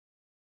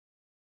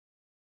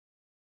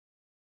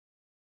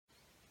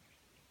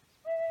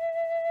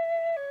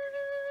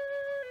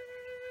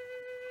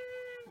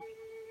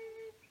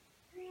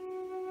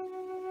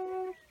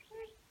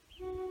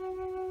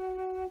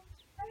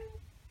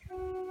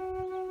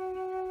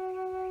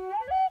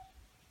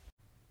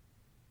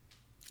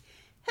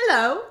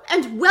Hello,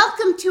 and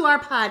welcome to our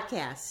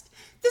podcast.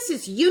 This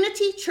is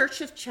Unity Church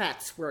of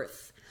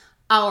Chatsworth.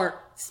 Our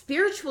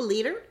spiritual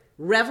leader,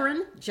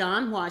 Reverend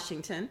John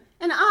Washington,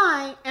 and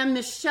I am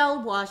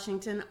Michelle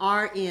Washington,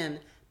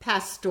 RN,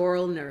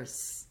 pastoral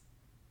nurse.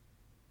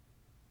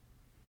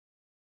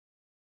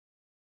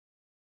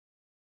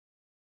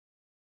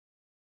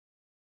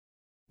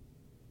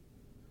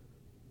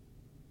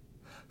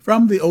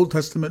 From the Old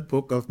Testament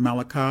book of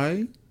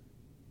Malachi,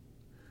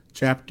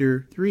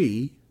 chapter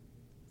 3,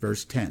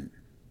 verse 10.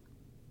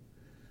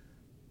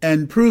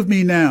 And prove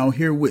me now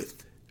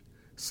herewith,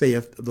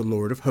 saith the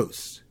Lord of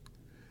hosts,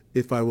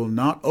 if I will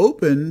not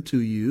open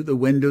to you the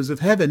windows of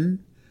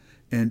heaven,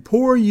 and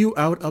pour you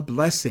out a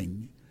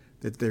blessing,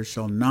 that there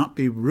shall not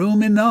be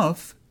room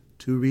enough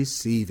to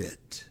receive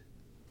it.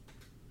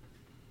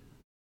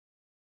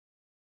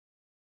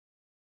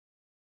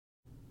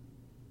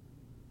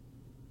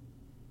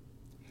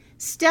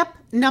 Step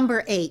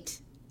number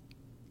 8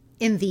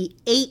 in the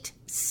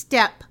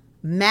 8-step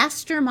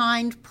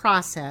mastermind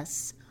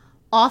process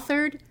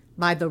authored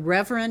by the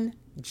Reverend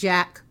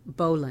Jack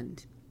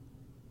Boland.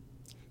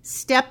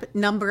 Step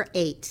number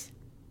 8,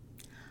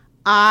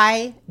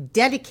 I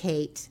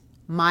dedicate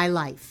my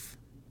life.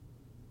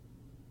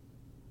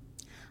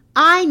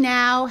 I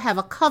now have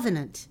a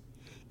covenant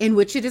in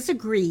which it is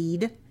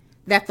agreed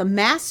that the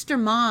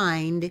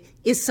mastermind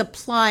is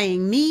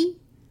supplying me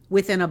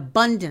with an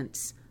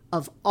abundance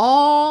of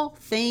all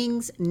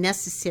things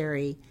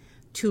necessary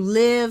to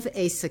live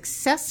a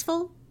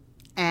successful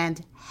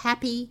and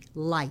happy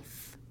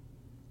life.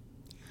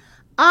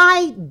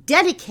 I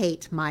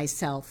dedicate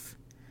myself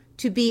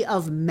to be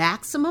of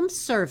maximum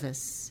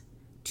service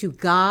to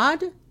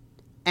God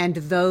and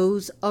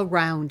those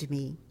around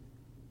me,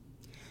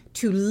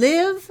 to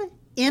live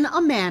in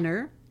a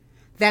manner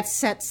that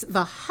sets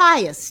the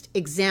highest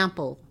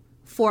example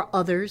for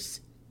others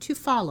to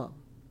follow,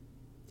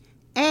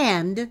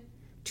 and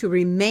to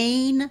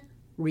remain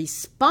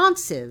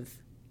responsive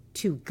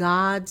to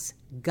God's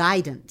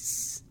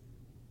guidance.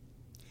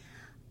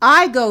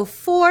 I go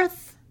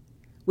forth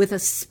with a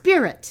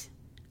spirit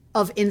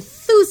of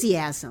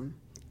enthusiasm,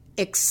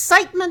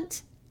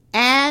 excitement,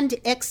 and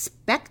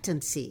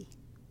expectancy.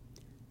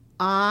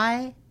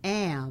 I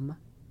am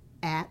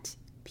at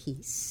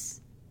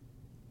peace.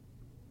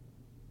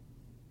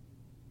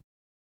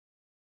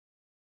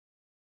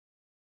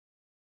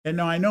 And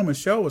now I know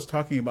Michelle was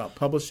talking about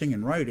publishing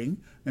and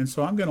writing, and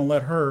so I'm going to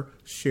let her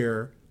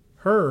share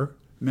her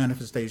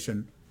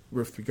manifestation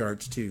with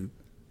regards to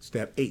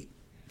step 8,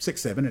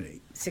 6, 7, and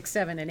 8. 6,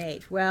 7, and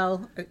 8.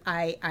 Well,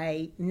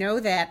 I know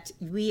that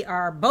we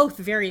are both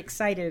very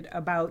excited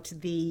about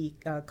the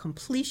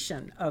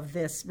completion of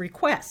this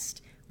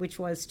request, which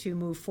was to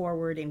move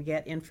forward and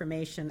get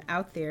information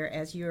out there,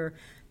 as you're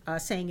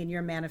saying in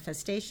your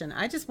manifestation.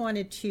 I just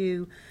wanted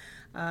to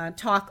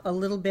talk a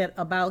little bit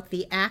about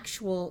the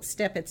actual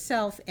step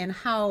itself and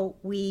how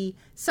we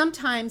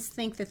sometimes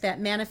think that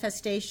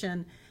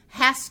manifestation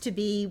has to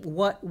be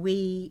what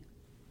we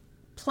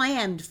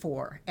planned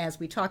for, as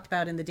we talked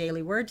about in the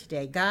Daily Word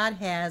today. God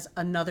has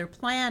another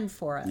plan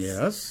for us.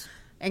 Yes.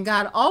 And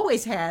God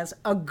always has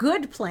a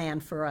good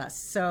plan for us.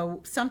 So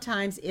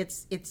sometimes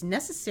it's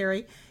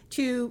necessary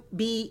to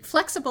be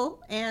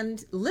flexible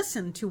and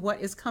listen to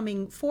what is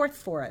coming forth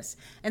for us.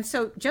 And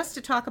so just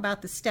to talk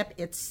about the step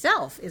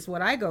itself is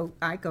what I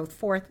go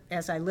forth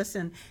as I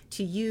listen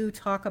to you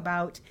talk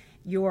about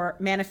your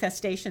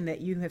manifestation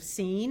that you have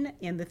seen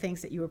in the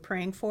things that you were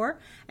praying for,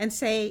 and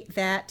say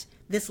that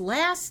this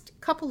last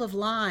couple of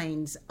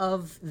lines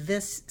of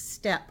this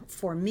step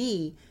for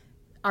me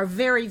are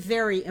very,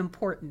 very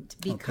important,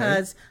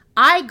 because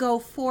I go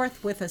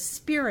forth with a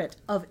spirit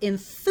of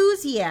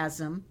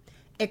enthusiasm,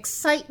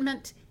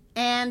 excitement,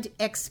 and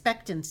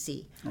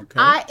expectancy.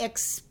 I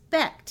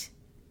expect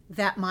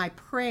that my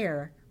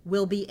prayer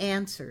will be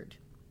answered.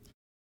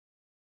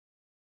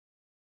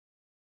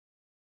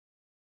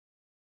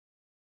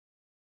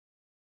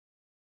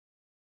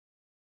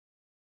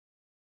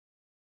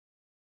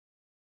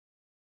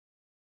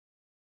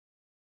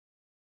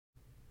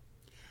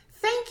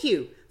 Thank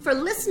you for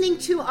listening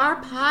to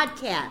our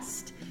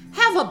podcast.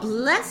 Have a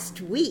blessed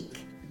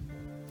week.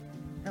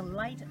 The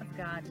light of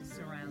God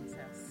surrounds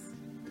us.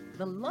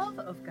 The love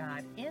of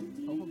God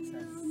enfolds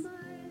us.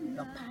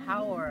 The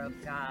power of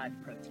God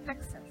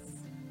protects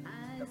us.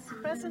 The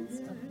presence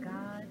of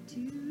God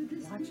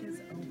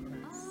watches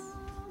over us.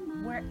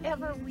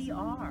 Wherever we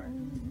are,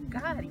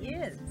 God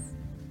is,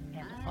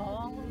 and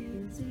all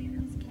is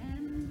beautiful.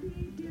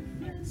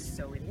 And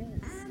so it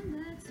is.